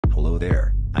Hello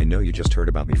there, I know you just heard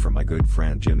about me from my good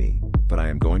friend Jimmy, but I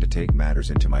am going to take matters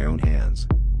into my own hands.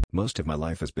 Most of my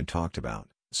life has been talked about,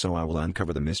 so I will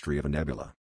uncover the mystery of a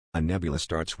nebula. A nebula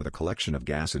starts with a collection of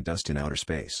gas and dust in outer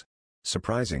space.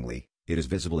 Surprisingly, it is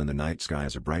visible in the night sky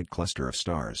as a bright cluster of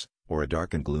stars, or a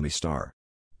dark and gloomy star.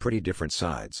 Pretty different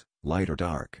sides, light or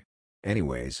dark.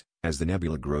 Anyways, as the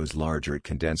nebula grows larger it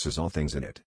condenses all things in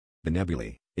it. The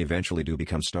nebulae eventually do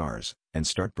become stars, and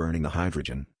start burning the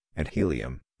hydrogen and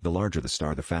helium. The larger the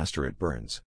star the faster it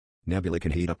burns. Nebulae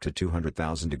can heat up to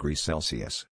 200,000 degrees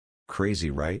Celsius. Crazy,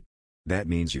 right? That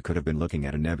means you could have been looking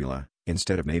at a nebula,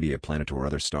 instead of maybe a planet or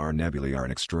other star. Nebulae are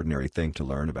an extraordinary thing to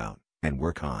learn about, and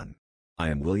work on. I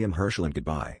am William Herschel and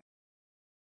goodbye.